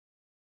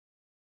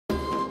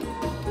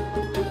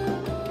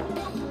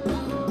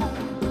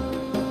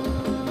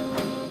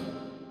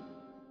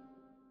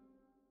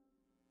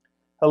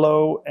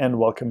Hello and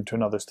welcome to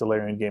another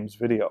Stellarian Games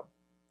video.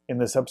 In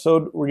this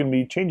episode, we're going to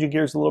be changing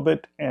gears a little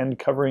bit and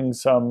covering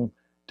some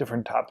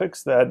different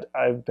topics that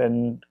I've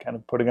been kind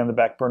of putting on the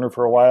back burner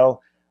for a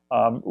while.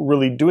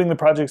 Really doing the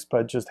projects,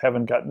 but just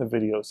haven't gotten the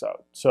videos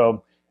out.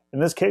 So in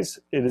this case,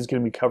 it is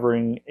going to be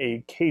covering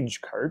a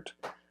cage cart.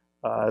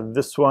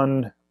 This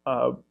one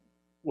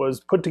was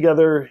put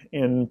together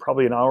in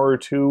probably an hour or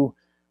two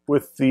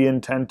with the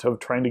intent of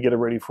trying to get it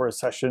ready for a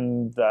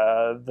session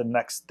the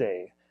next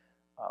day.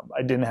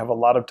 I didn't have a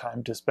lot of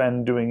time to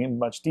spend doing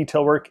much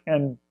detail work,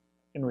 and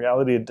in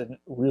reality it didn't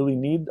really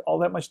need all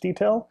that much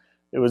detail.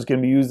 It was going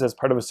to be used as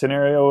part of a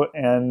scenario,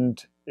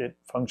 and it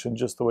functioned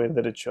just the way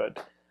that it should.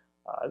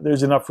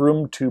 There's enough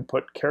room to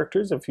put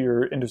characters if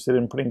you're interested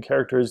in putting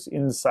characters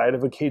inside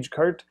of a cage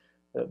cart.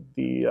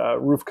 The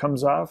roof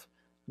comes off,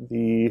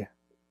 the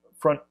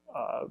front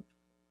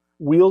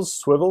wheels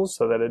swivel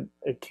so that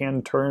it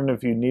can turn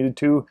if you needed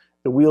to.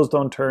 The wheels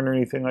don't turn or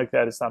anything like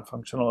that. It's not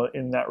functional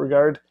in that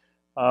regard.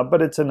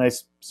 But it's a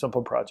nice,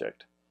 simple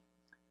project.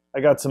 I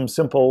got some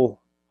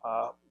simple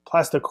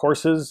plastic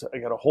horses. I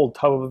got a whole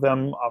tub of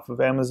them off of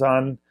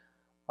Amazon.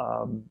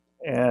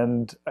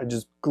 And I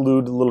just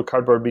glued a little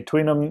cardboard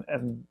between them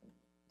and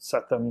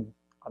set them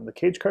on the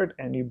cage cart.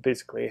 And you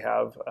basically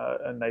have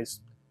a nice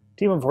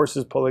team of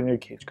horses pulling a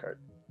cage cart.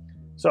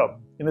 So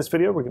in this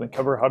video, we're going to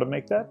cover how to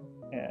make that.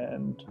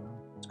 And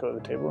let's go to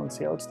the table and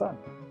see how it's done.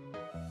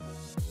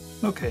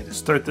 Okay, to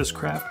start this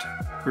craft,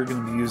 we're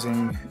going to be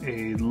using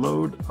a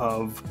load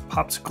of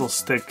popsicle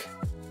stick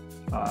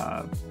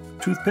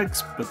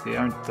toothpicks, but they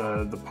aren't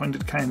the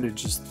pointed kind, they're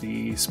just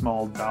the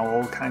small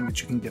dowel kind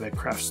that you can get at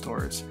craft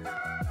stores.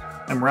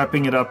 I'm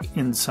wrapping it up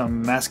in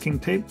some masking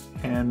tape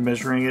and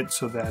measuring it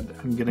so that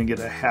I'm going to get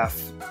a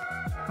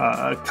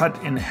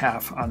cut in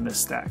half on this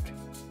stack.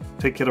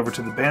 Take it over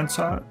to the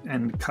bandsaw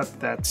and cut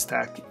that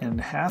stack in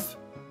half.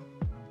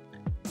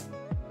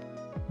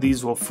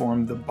 These will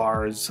form the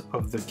bars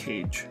of the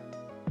cage.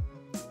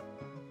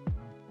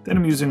 Then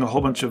I'm using a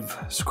whole bunch of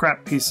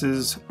scrap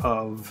pieces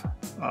of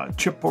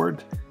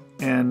chipboard,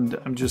 and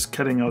I'm just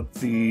cutting out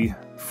the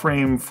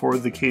frame for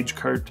the cage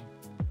cart.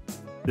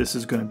 This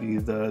is going to be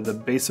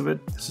the base of it.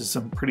 This is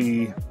some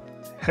pretty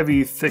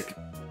heavy, thick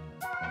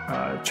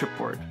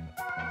chipboard.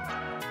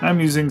 I'm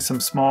using some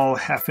small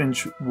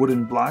 1/2-inch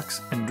wooden blocks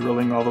and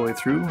drilling all the way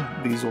through.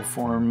 These will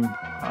form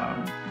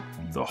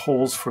the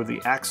holes for the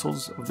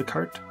axles of the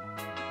cart.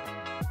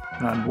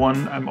 And on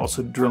one, I'm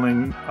also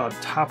drilling a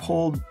top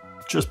hole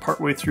just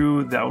partway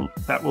through.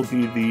 That will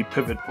be the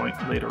pivot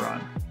point later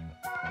on.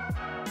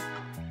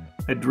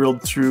 I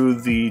drilled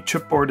through the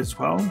chipboard as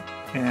well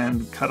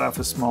and cut off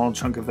a small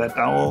chunk of that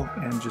dowel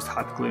and just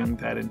hot gluing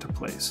that into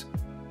place.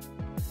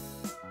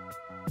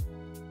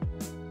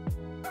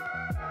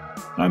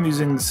 I'm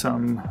using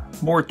some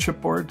more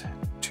chipboard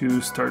to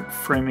start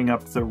framing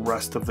up the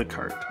rest of the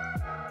cart.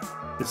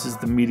 This is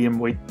the medium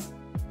weight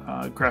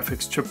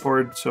graphics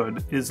chipboard, so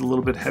it is a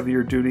little bit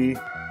heavier duty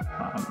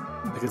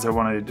because I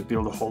wanted it to be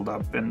able to hold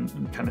up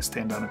and kind of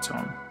stand on its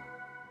own.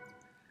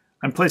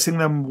 I'm placing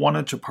them 1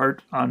 inch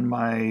apart on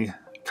my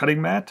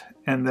cutting mat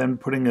and then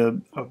putting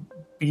a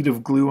bead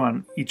of glue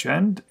on each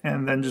end,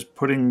 and then just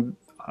putting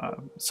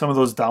some of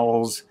those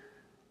dowels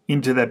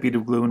into that bead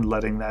of glue and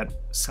letting that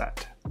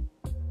set.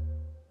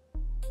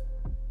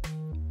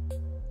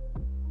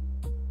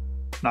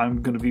 Now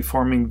I'm going to be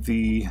forming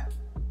the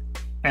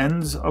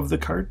ends of the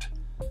cart.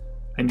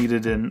 I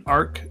needed an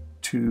arc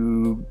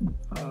to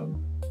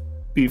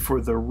be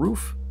for the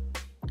roof,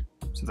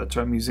 so that's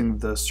why I'm using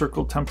the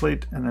circle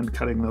template and then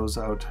cutting those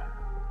out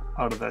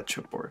of that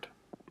chipboard.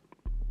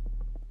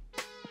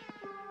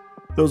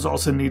 Those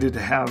also needed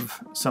to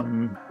have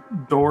some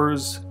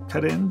doors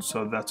cut in,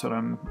 so that's what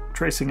I'm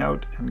tracing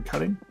out and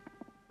cutting.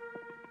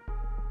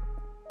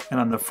 And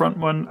on the front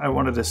one, I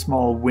wanted a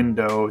small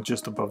window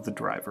just above the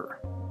driver.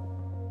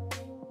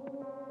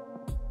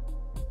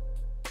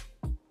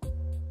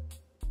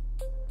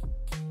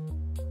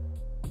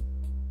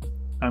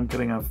 I'm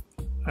cutting off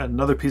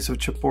another piece of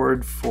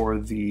chipboard for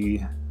the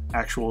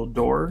actual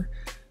door.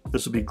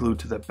 This will be glued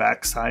to the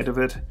back side of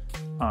it,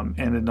 and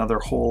another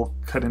hole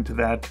cut into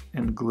that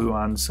and glue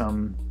on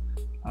some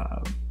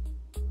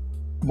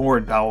more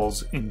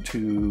dowels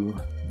into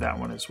that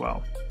one as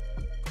well.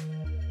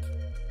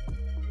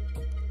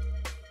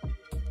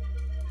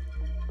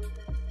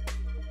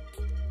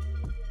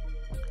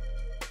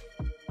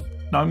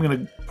 Now I'm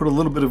going to put a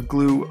little bit of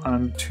glue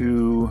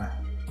onto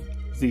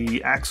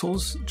the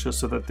axles just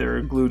so that they're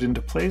glued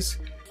into place,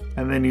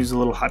 and then use a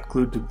little hot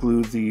glue to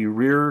glue the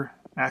rear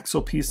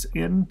axle piece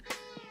in,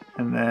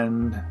 and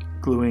then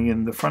gluing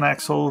in the front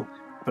axle,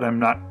 but I'm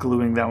not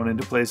gluing that one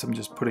into place. I'm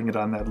just putting it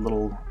on that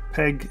little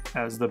peg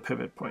as the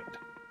pivot point.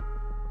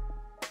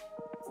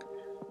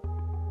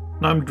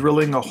 Now I'm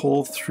drilling a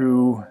hole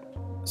through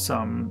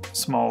some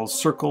small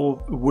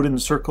wooden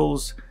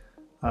circles.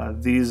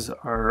 These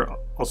are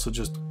also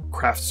just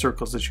craft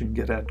circles that you can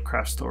get at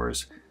craft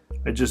stores.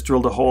 I just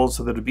drilled a hole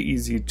so that it'd be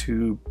easy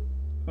to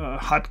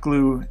hot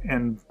glue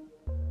and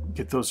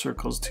get those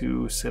circles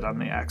to sit on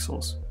the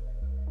axles.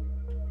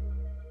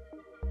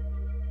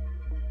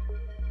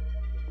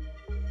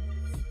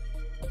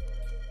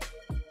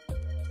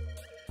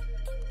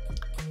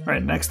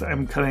 Alright, next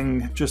I'm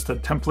cutting just a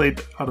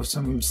template out of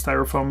some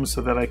styrofoam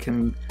so that I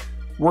can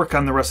work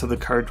on the rest of the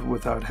cart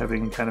without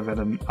having kind of at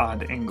an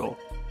odd angle.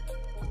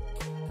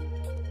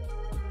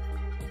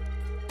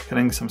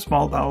 Cutting some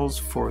small dowels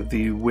for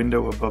the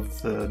window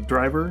above the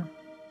driver,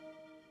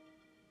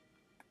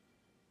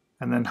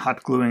 and then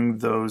hot gluing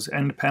those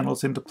end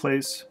panels into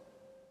place.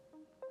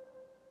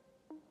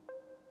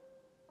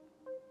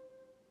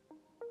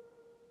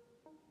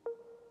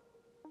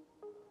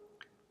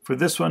 For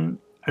this one,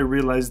 I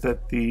realized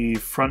that the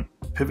front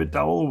pivot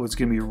dowel was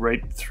going to be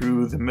right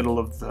through the middle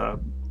of the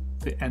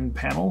end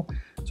panel,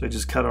 so I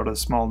just cut out a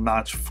small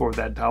notch for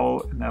that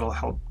dowel, and that'll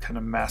help kind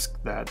of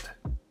mask that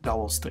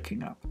dowel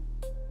sticking up.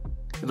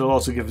 It'll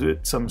also give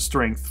it some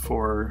strength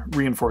for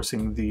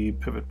reinforcing the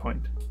pivot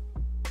point.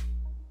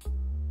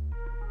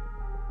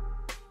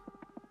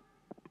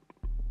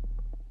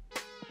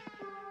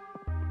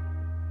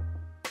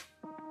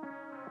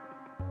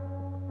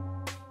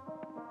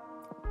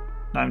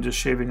 Now I'm just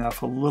shaving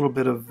off a little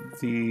bit of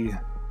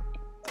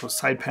those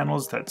side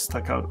panels that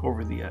stuck out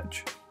over the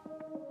edge.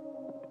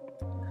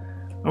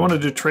 I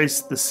wanted to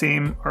trace the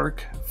same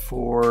arc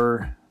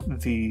for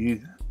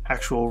the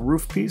actual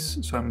roof piece,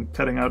 so I'm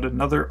cutting out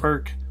another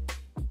arc.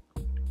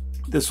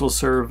 This will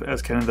serve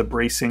as kind of the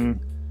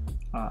bracing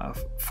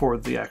for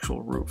the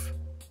actual roof.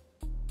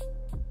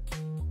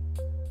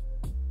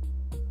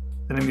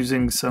 Then I'm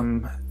using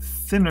some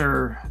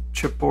thinner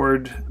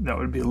chipboard that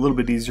would be a little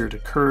bit easier to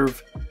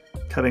curve,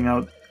 cutting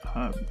out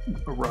a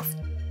rough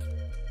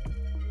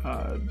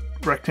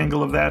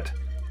rectangle of that,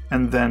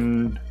 and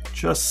then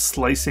just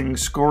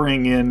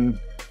scoring in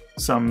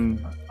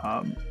some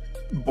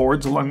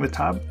boards along the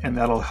top, and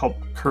that'll help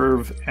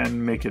curve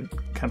and make it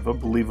kind of a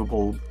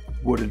believable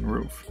wooden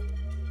roof.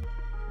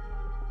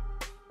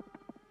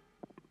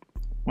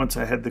 Once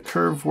I had the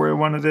curve where I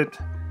wanted it,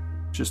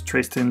 just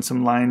traced in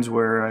some lines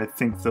where I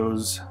think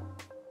those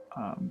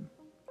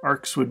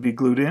arcs would be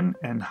glued in,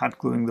 and hot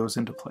gluing those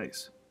into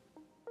place.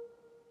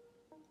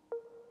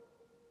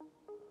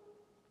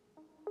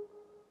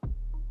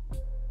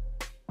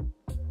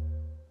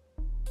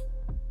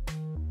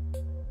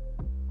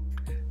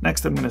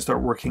 Next, I'm going to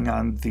start working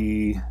on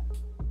the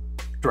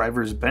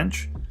driver's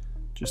bench.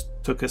 Just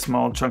took a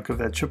small chunk of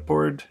that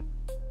chipboard,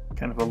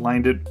 kind of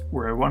aligned it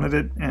where I wanted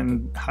it,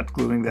 and hot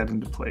gluing that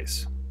into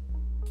place.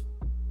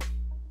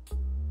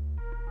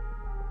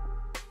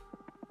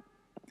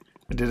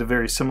 I did a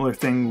very similar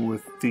thing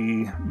with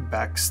the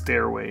back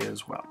stairway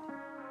as well.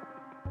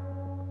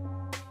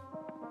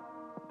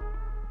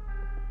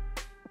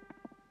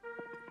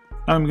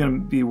 Now I'm going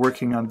to be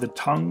working on the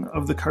tongue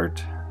of the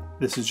cart.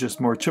 This is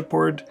just more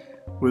chipboard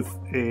with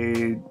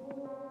a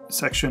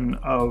section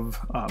of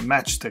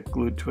matchstick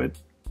glued to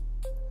it,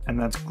 and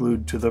that's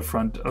glued to the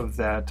front of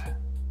that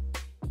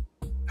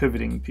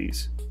pivoting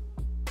piece.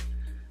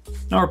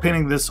 Now we're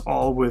painting this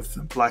all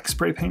with black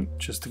spray paint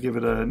just to give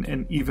it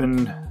an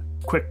even,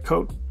 quick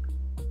coat.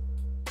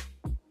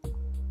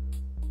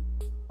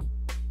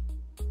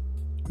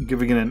 I'm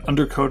giving it an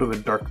undercoat of a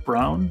dark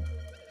brown.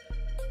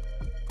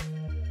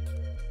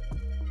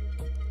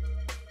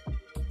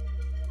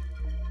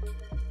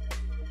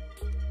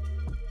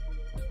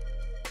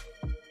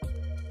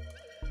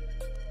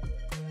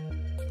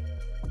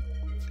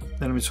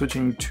 Then I'm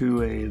switching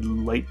to a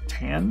light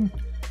tan,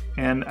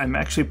 and I'm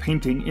actually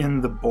painting in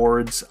the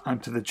boards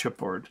onto the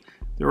chipboard.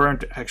 There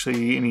aren't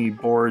actually any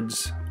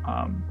boards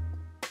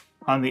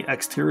on the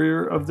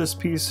exterior of this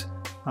piece,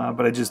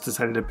 but I just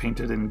decided to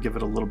paint it and give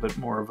it a little bit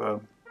more of a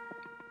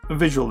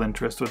visual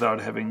interest without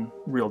having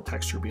real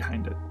texture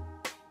behind it.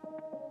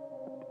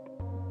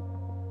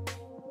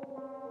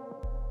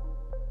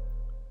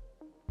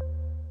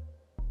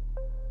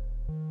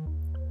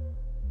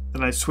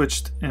 Then I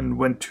switched and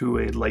went to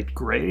a light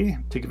gray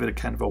to give it a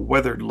kind of a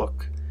weathered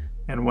look,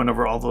 and went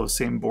over all those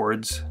same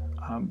boards,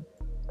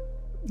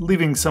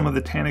 leaving some of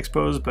the tan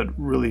exposed, but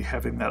really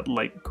having that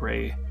light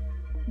gray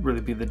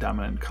really be the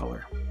dominant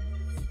color.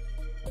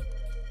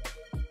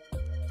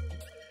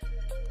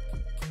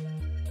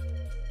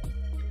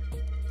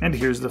 And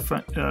here's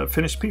the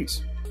finished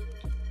piece.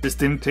 This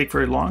didn't take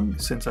very long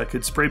since I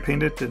could spray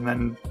paint it and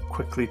then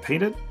quickly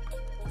paint it.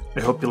 I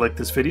hope you liked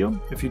this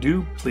video. If you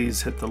do,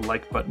 please hit the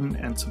like button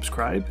and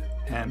subscribe,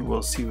 and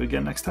we'll see you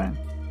again next time.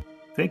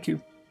 Thank you.